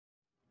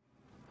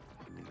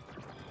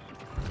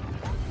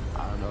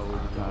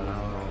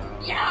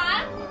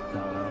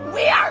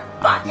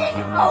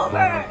fucking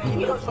over,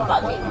 you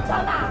fucking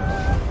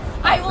dumbass.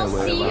 I will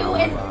see you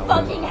in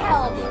fucking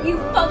hell, you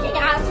fucking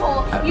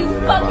asshole, you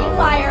fucking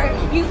liar,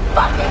 you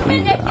fucking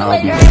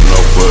manipulator. I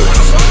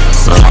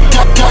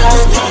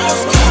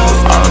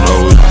don't know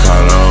what you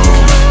call on.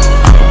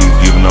 I don't be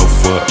giving no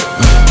fuck.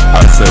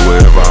 I say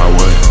wherever I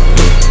want.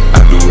 I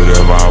do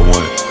whatever I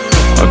want.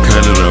 I'm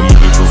counting on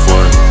money for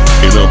fun.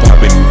 You know,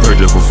 popping you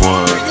purchase for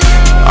fun.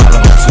 All of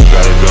my two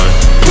got a gun.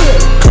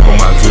 Couple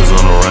my twos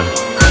on the run.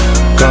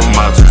 Couple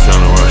my twos on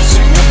the run.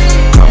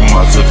 Couple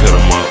my two cut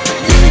them up.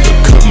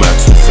 Couple my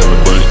two sell a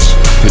bunch.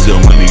 Cause your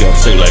money got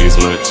shake like it's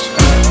lunch.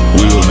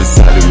 We on the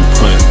side and we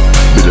punt.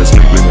 Bitch, just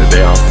sleeping the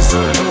day off the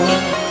sun.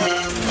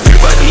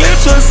 Let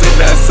you sit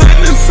that sun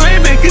and say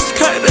that gets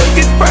cut up,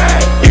 gets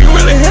fried. You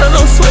really had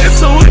no sweat,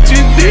 so what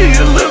you did,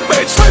 you look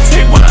back, try to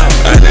take wine.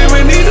 I never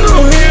needed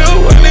no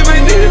help, I never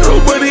needed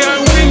nobody, I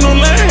ain't no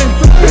line.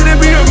 Better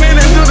be a man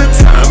and do the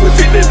time, if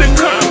you did the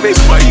crime, bitch,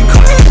 why you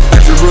crying?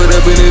 I just brought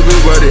up in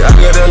everybody, I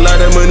got a lot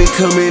of money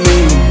coming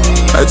in.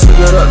 I took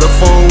it out the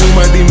phone with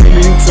my demon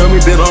and tell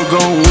me that I'm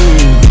gon'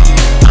 win.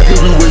 I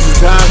could be wasting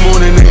time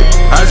on it,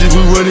 I just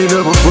be running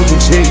up a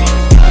fucking check.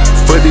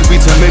 For the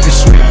beats I make it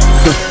sweet.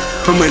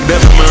 I'm a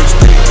devil, my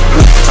respect.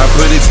 I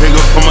put a check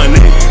up on my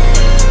neck.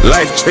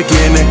 Life checker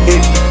in the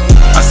hit.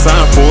 I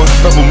signed for a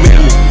couple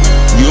million.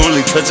 You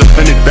only touch $100.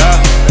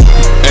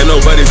 Ain't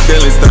nobody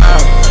stealing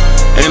style.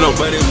 Ain't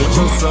nobody want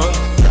your soul.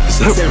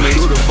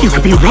 You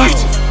could be right.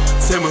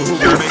 Tell me who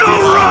You're so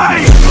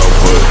right. No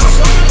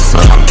fucks.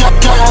 I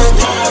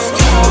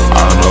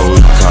don't know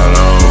what you call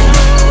on.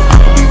 I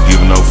don't be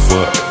giving no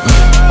fuck.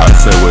 I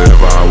say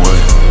wherever I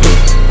want.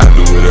 I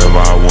do whatever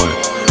I want.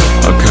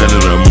 I'm counting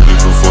on money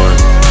for fun.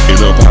 You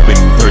know, popping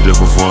you purchase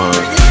for fun.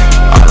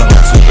 All of my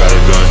two got a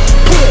gun.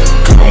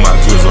 Couple my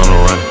twos on the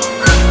run.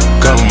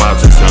 Couple my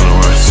twos on the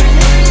run.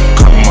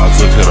 Couple my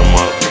two cut them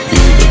up.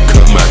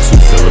 Cut my two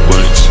sell a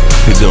bunch.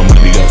 Cause your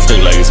money got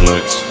shake like it's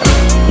lunch.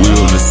 We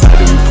on the side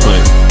and we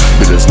punt.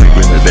 Bitch, just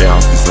sleeping the day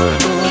off the sun.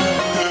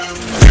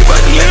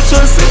 Everybody let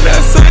you sit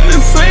that sun and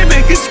say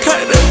that gets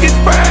cut up, gets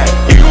fried.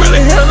 You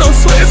really had no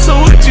sweat, so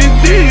what you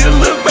did, you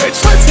look back,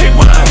 try to take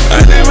wine. I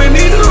never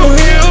needed no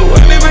help,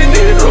 I never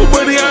needed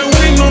nobody, I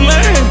ain't no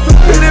line.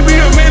 Better be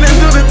a man and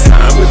do the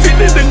time, if you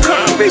did the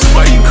crime, bitch,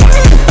 why you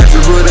crying? I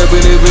just brought up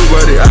in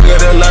everybody, I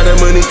got a lot of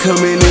money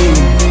coming in.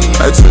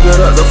 I took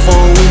it out the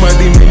phone with my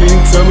demon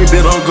and tell me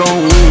that I'm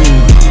gon' win.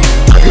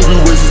 I could be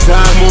wasting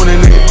time on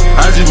it,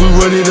 I just be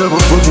running up a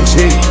fucking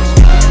check.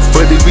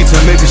 For the beats I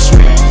make it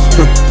sweet.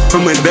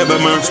 I'm a devil,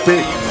 my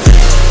respect.